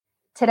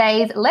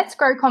Today's Let's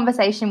Grow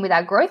conversation with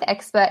our growth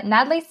expert,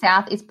 Natalie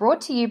South, is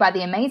brought to you by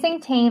the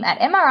amazing team at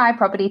MRI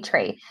Property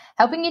Tree,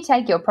 helping you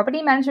take your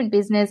property management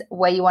business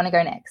where you want to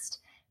go next.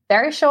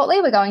 Very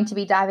shortly, we're going to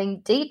be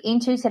diving deep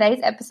into today's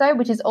episode,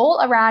 which is all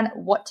around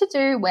what to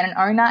do when an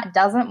owner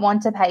doesn't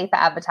want to pay for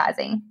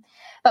advertising.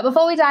 But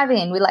before we dive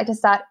in, we'd like to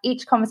start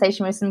each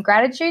conversation with some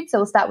gratitude. So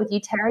we'll start with you,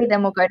 Terry,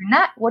 then we'll go to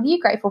Nat. What are you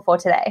grateful for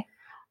today?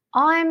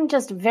 I'm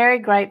just very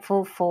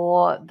grateful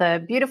for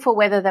the beautiful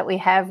weather that we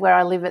have where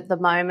I live at the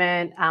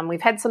moment.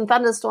 We've had some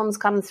thunderstorms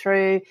come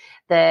through,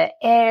 the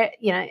air,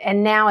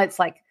 and now it's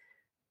like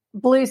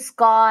blue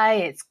sky,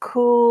 it's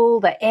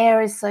cool, the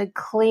air is so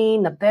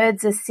clean, the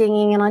birds are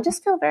singing, and I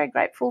just feel very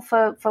grateful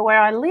for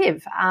where I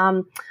live.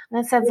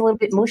 That sounds a little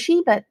bit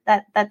mushy, but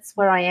that's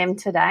where I am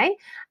today.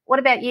 What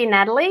about you,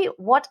 Natalie?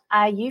 What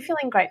are you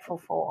feeling grateful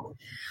for?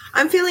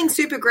 I'm feeling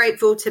super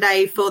grateful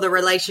today for the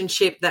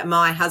relationship that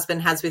my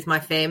husband has with my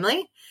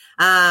family.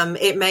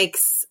 It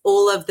makes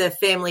all of the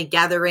family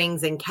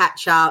gatherings and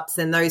catch-ups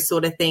and those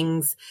sort of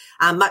things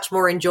much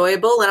more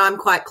enjoyable. And I'm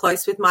quite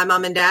close with my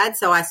mum and dad,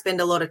 so I spend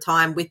a lot of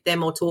time with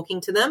them or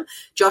talking to them.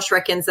 Josh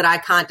reckons that I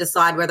can't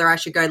decide whether I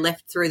should go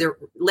left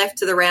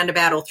to the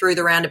roundabout or through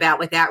the roundabout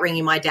without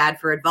ringing my dad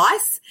for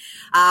advice.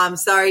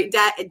 So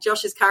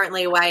Josh is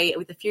currently away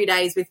with a few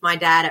days with my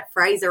dad at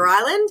Fraser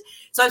Island.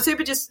 So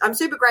I'm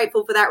super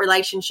grateful for that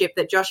relationship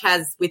that Josh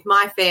has with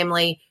my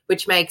family,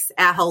 which makes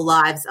our whole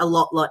lives a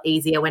lot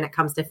easier when it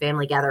comes to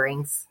family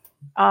gatherings.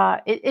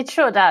 It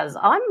sure does.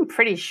 I'm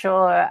pretty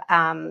sure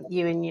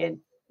you and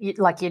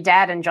your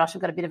dad and Josh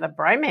have got a bit of a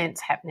bromance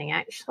happening,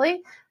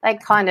 actually. They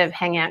kind of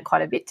hang out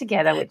quite a bit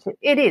together, which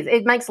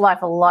it makes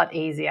life a lot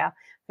easier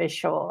for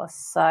sure.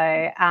 So,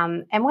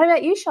 and what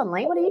about you,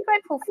 Sean-Lee? What are you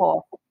grateful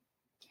for?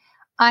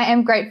 I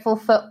am grateful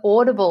for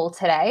Audible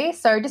today.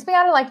 So just being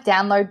able to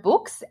download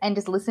books and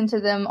just listen to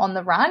them on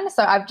the run.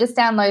 So I've just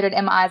downloaded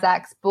Emma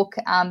Isaac's book,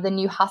 The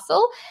New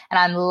Hustle, and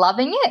I'm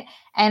loving it.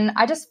 And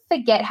I just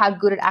forget how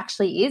good it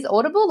actually is,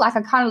 Audible. I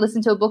kind of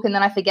listen to a book and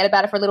then I forget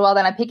about it for a little while,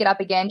 then I pick it up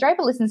again.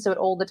 Draper listens to it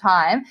all the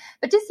time.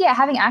 But just,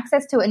 having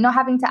access to it and not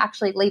having to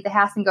actually leave the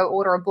house and go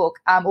order a book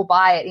or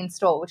buy it in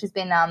store, which has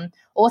been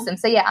awesome.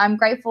 So, I'm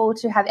grateful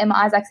to have Emma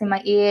Isaac's in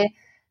my ear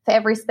for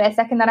every spare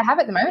second that I have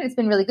at the moment. It's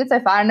been really good so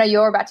far. I know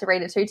you're about to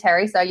read it too,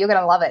 Terry, so you're going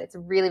to love it. It's a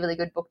really, really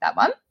good book, that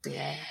one.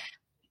 Yeah.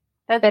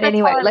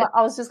 Anyway,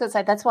 I was just going to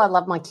say, that's why I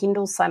love my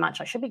Kindle so much.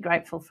 I should be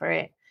grateful for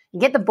it. You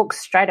get the books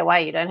straight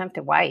away. You don't have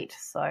to wait.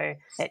 So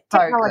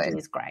technology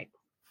is great.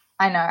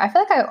 I know. I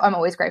feel like I'm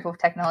always grateful for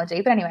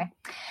technology. But anyway,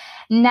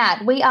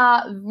 Nat, we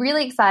are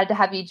really excited to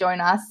have you join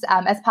us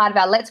as part of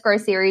our Let's Grow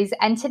series.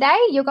 And today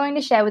you're going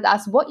to share with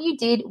us what you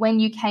did when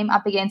you came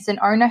up against an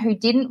owner who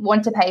didn't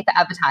want to pay for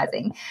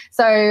advertising.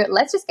 So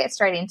let's just get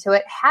straight into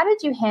it. How did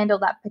you handle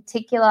that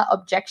particular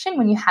objection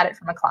when you had it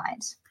from a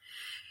client?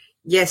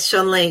 Yes,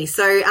 Sean-Lee.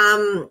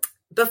 So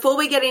before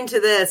we get into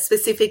the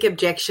specific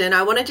objection,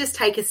 I want to just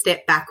take a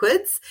step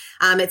backwards.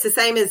 It's the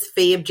same as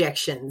fee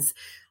objections.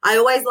 I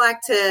always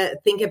like to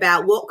think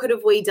about what could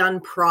have we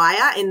done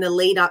prior in the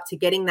lead up to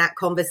getting that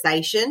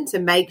conversation to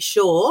make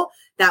sure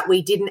that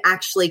we didn't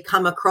actually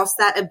come across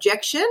that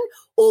objection,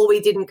 or we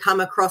didn't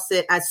come across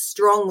it as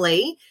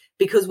strongly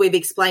because we've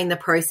explained the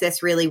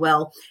process really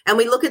well. And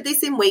we look at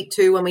this in week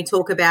 2 when we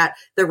talk about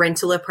the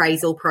rental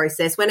appraisal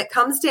process. When it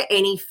comes to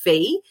any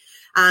fee,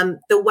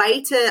 the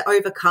way to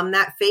overcome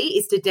that fee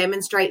is to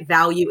demonstrate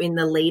value in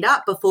the lead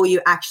up before you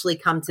actually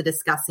come to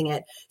discussing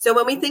it. So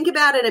when we think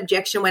about an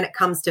objection when it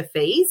comes to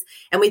fees,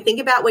 and we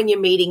think about when you're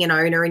meeting an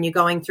owner and you're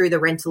going through the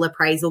rental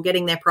appraisal,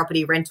 getting their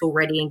property rental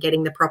ready and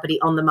getting the property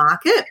on the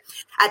market,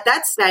 at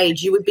that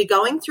stage, you would be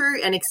going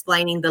through and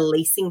explaining the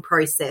leasing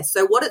process.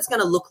 So what it's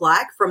going to look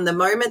like from the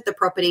moment the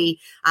property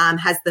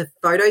has the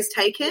photos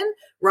taken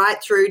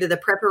right through to the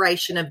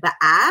preparation of the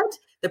ad,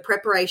 the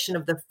preparation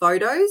of the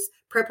photos,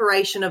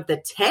 preparation of the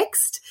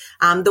text,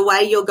 the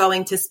way you're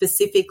going to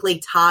specifically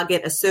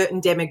target a certain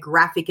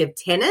demographic of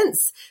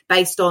tenants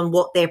based on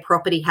what their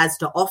property has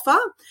to offer,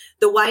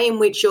 the way in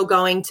which you're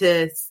going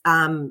to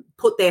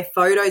put their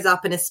photos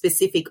up in a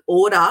specific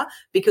order,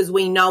 because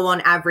we know on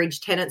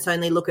average tenants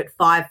only look at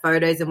 5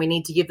 photos and we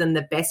need to give them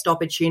the best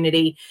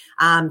opportunity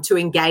to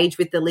engage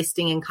with the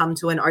listing and come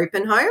to an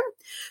open home.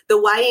 The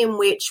way in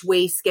which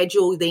we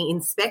schedule the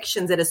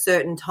inspections at a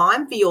certain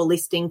time for your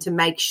listing to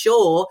make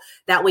sure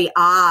that we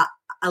are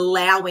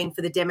allowing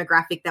for the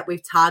demographic that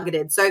we've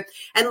targeted. So,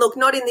 and look,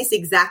 not in this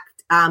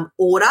exact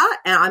order.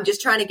 And I'm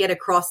just trying to get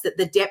across that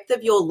the depth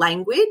of your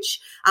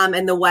language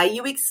and the way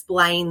you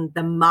explain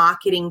the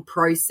marketing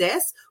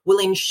process will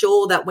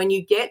ensure that when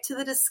you get to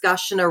the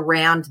discussion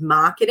around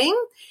marketing,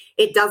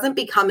 it doesn't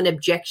become an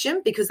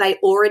objection because they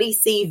already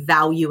see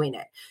value in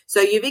it.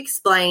 So you've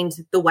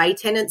explained the way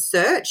tenants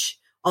search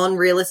on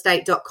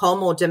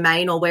realestate.com or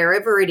Domain or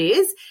wherever it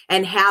is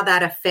and how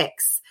that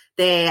affects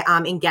their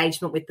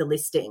engagement with the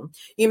listing.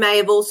 You may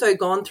have also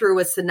gone through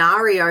a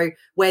scenario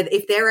where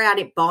if they're out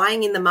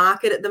buying in the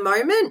market at the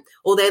moment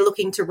or they're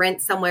looking to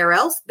rent somewhere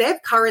else,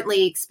 they've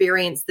currently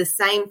experienced the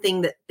same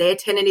thing that their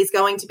tenant is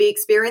going to be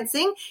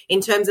experiencing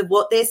in terms of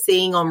what they're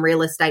seeing on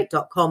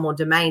realestate.com or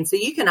Domain. So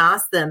you can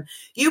ask them.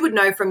 You would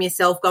know from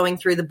yourself going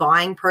through the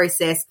buying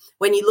process,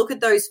 when you look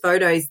at those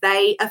photos,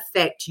 they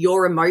affect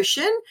your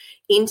emotion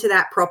into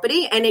that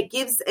property, and it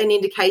gives an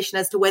indication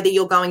as to whether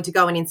you're going to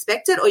go and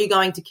inspect it or you're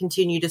going to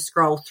continue to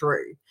scroll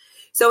through.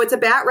 So it's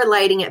about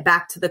relating it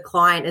back to the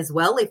client as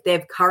well, if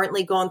they've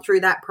currently gone through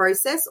that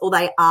process or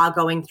they are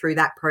going through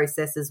that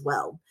process as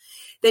well.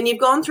 Then you've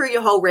gone through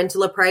your whole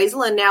rental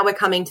appraisal, and now we're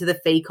coming to the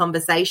fee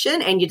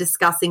conversation and you're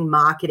discussing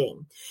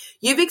marketing.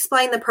 You've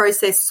explained the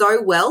process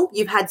so well,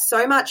 you've had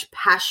so much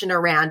passion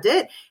around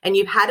it, and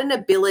you've had an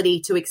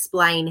ability to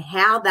explain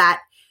how that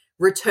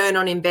return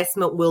on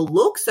investment will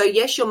look. So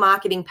yes, your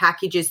marketing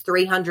package is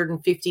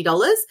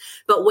 $350,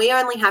 but we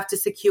only have to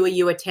secure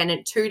you a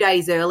tenant 2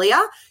 days earlier.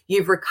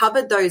 You've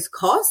recovered those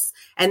costs,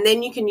 and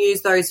then you can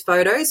use those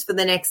photos for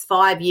the next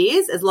 5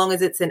 years, as long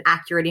as it's an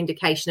accurate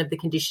indication of the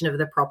condition of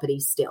the property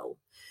still.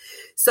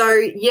 So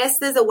yes,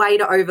 there's a way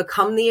to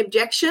overcome the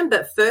objection,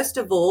 but first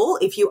of all,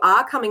 if you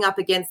are coming up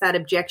against that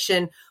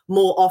objection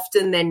more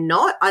often than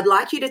not, I'd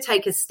like you to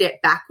take a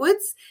step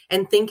backwards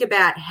and think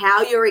about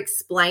how you're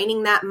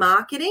explaining that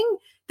marketing,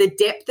 the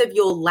depth of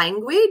your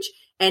language,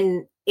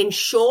 and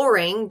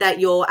ensuring that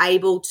you're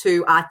able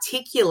to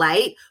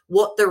articulate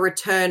what the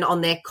return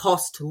on their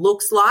cost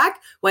looks like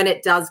when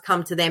it does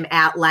come to them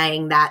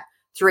outlaying that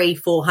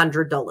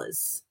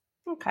 $300-$400.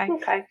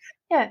 Okay.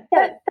 Yeah.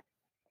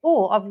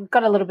 Oh, I've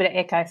got a little bit of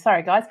echo.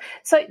 Sorry, guys.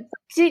 So,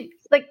 you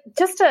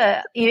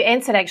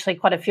answered actually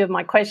quite a few of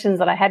my questions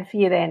that I had for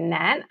you there,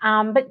 Nat.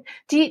 But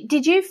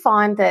did you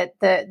find that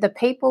the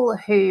people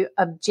who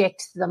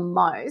object the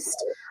most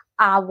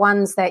are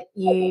ones that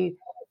you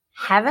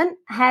haven't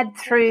had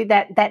through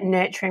that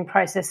nurturing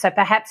process? So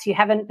perhaps you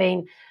haven't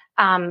been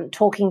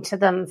talking to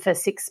them for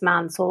 6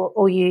 months,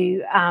 or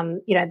you,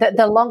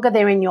 the longer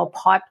they're in your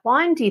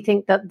pipeline, do you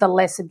think that the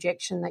less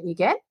objection that you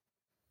get?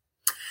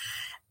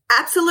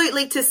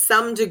 Absolutely, to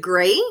some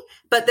degree,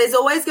 but there's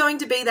always going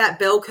to be that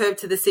bell curve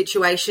to the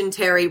situation,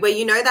 Terry, where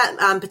you know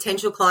that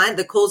potential client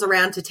that calls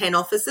around to 10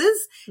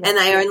 offices and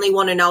they only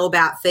want to know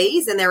about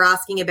fees, and they're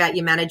asking about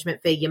your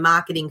management fee, your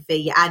marketing fee,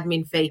 your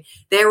admin fee.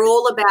 They're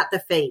all about the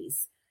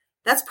fees.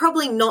 That's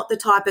probably not the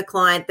type of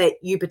client that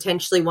you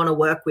potentially want to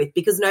work with,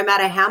 because no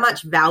matter how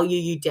much value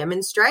you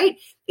demonstrate,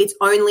 it's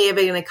only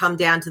ever going to come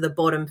down to the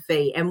bottom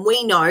fee. And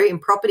we know in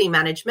property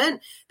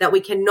management that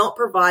we cannot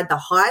provide the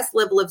highest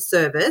level of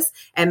service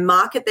and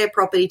market their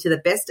property to the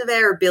best of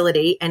our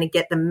ability and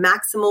get the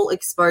maximal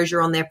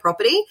exposure on their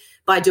property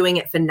by doing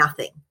it for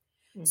nothing.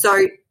 Mm-hmm.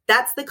 So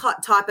that's the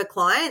type of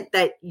client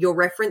that you're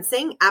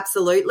referencing.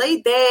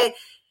 Absolutely.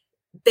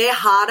 They're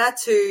harder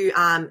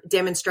to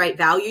demonstrate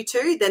value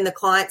to than the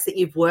clients that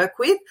you've worked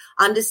with,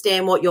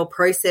 understand what your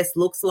process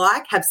looks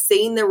like, have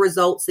seen the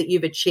results that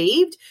you've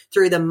achieved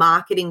through the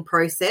marketing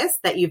process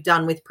that you've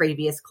done with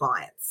previous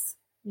clients.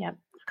 Yeah.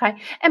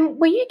 Okay. And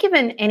were you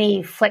given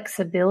any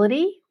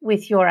flexibility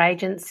with your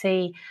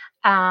agency,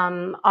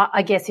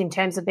 I guess, in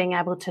terms of being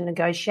able to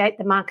negotiate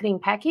the marketing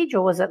package,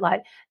 or was it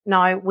like,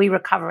 no, we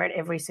recover it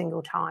every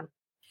single time?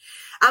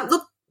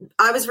 Look,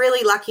 I was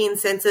really lucky in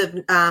sense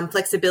of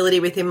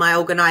flexibility within my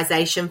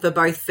organisation for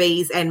both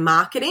fees and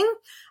marketing.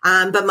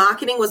 But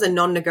marketing was a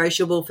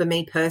non-negotiable for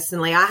me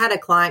personally. I had a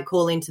client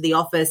call into the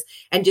office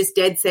and just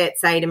dead set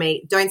say to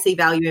me, don't see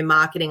value in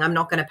marketing. I'm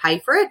not going to pay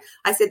for it.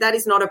 I said, that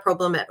is not a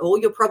problem at all.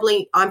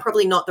 I'm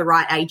probably not the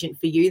right agent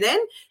for you then,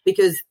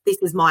 because this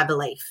is my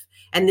belief.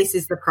 And this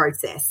is the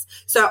process.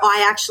 So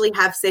I actually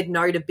have said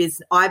no to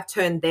business. I've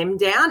turned them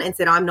down and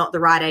said, I'm not the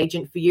right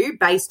agent for you,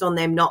 based on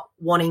them not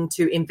wanting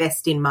to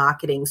invest in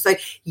marketing. So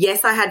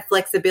yes, I had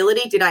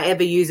flexibility. Did I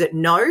ever use it?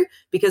 No,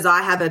 because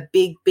I have a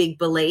big, big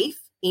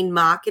belief in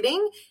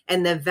marketing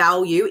and the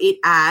value it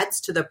adds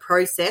to the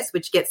process,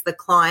 which gets the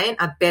client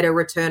a better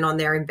return on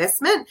their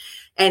investment.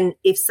 And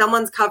if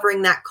someone's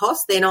covering that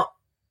cost, they're not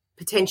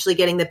potentially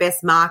getting the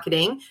best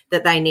marketing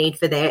that they need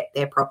for their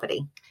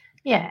property.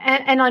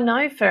 Yeah, and I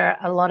know for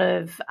a lot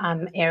of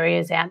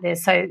areas out there,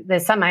 so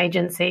there's some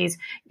agencies,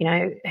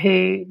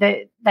 who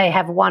they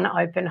have one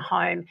open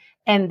home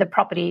and the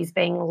property is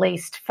being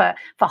leased for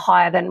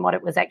higher than what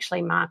it was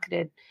actually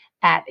marketed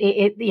at.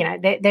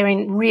 They're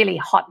in really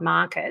hot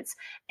markets,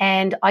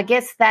 and I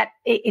guess that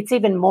it's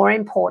even more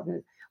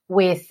important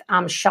with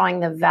showing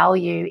the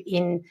value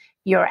in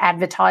your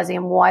advertising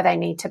and why they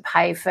need to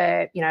pay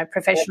for,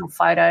 professional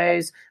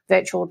photos,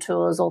 virtual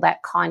tours, all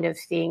that kind of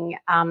thing.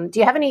 Do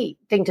you have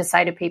anything to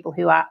say to people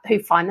who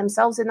find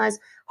themselves in those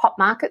hot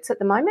markets at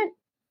the moment?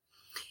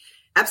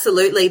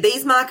 Absolutely.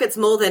 These markets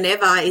more than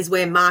ever is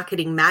where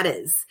marketing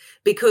matters,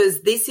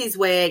 because this is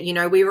where,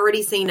 we've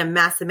already seen a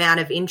mass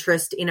amount of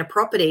interest in a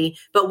property,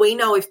 but we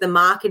know if the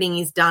marketing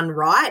is done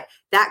right,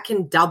 that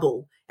can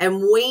double.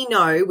 And we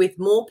know with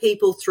more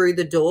people through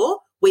the door,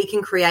 we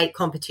can create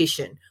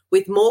competition.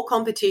 With more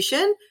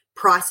competition,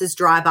 prices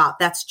drive up.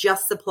 That's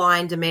just supply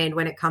and demand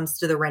when it comes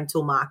to the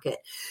rental market.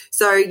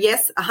 So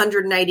yes,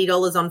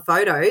 $180 on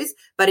photos,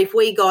 but if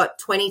we got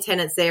 20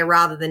 tenants there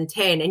rather than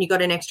 10 and you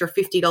got an extra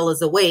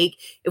 $50 a week,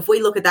 if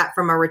we look at that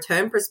from a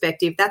return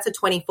perspective, that's a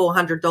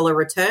 $2,400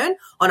 return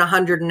on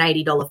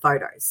 $180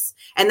 photos.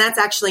 And that's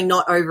actually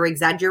not over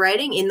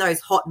exaggerating. In those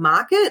hot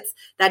markets,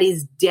 that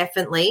is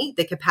definitely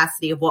the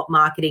capacity of what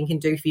marketing can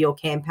do for your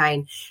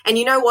campaign. And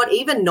you know what?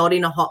 Even not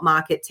in a hot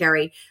market,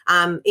 Terry,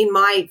 in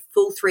my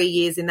full 3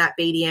 years in that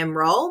BDM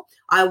role,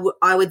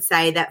 I would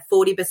say that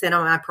 40%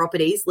 of my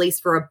properties lease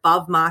for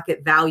above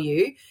market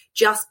value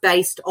just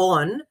based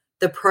on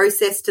the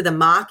process to the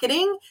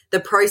marketing, the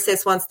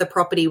process once the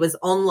property was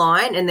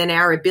online, and then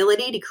our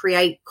ability to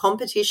create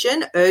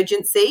competition,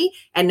 urgency,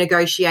 and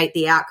negotiate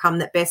the outcome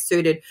that best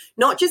suited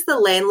not just the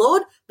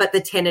landlord, but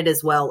the tenant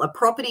as well. A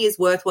property is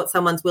worth what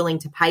someone's willing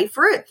to pay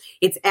for it.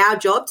 It's our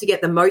job to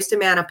get the most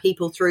amount of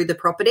people through the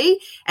property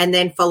and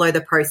then follow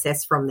the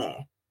process from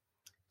there.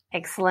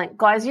 Excellent.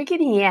 Guys, you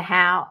can hear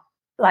how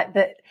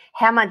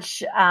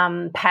much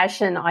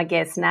passion, I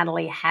guess,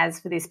 Natalie has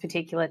for this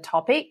particular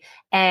topic,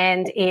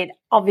 and it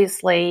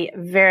obviously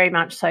very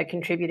much so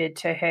contributed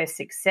to her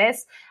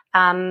success.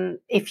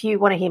 If you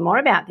want to hear more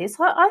about this,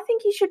 I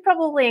think you should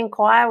probably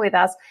inquire with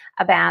us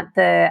about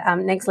the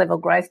Next Level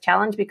Growth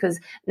Challenge, because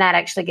Nat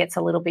actually gets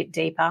a little bit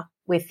deeper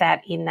with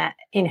that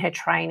in her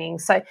training.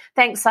 So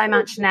thanks so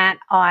much, Nat.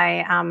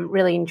 I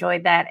really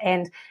enjoyed that,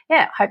 and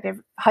yeah,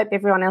 hope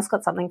everyone else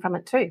got something from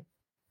it too.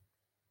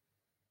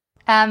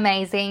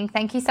 Amazing.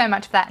 Thank you so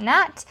much for that,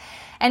 Nat.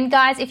 And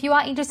guys, if you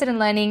are interested in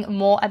learning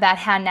more about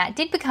how Nat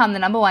did become the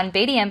 #1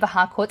 BDM for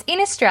Harcourts in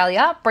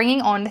Australia,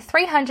 bringing on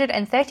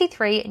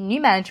 333 new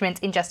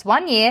managements in just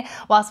 1 year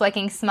whilst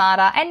working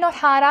smarter and not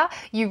harder,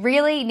 you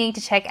really need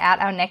to check out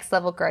our Next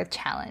Level Growth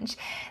Challenge.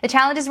 The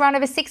challenge is run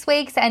over 6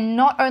 weeks, and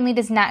not only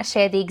does Nat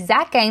share the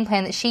exact game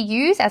plan that she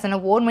used as an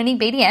award-winning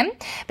BDM,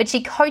 but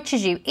she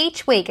coaches you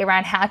each week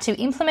around how to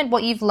implement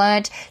what you've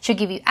learned. She'll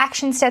give you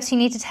action steps you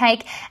need to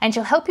take, and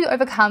she'll help you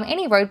overcome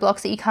any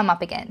roadblocks that you come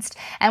up against.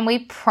 And we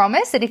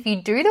promise that if you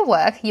do the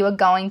work, you are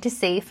going to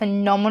see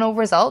phenomenal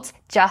results,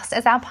 just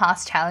as our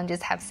past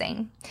challenges have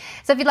seen.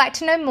 So if you'd like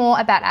to know more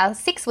about our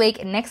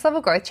 6-week Next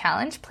Level Growth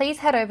Challenge, please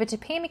head over to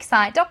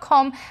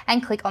pmexcite.com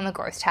and click on the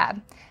Growth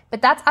tab.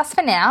 But that's us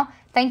for now.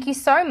 Thank you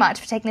so much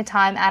for taking the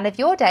time out of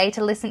your day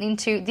to listen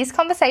into this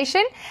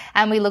conversation,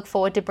 and we look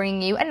forward to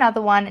bringing you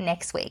another one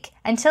next week.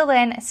 Until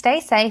then,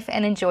 stay safe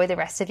and enjoy the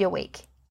rest of your week.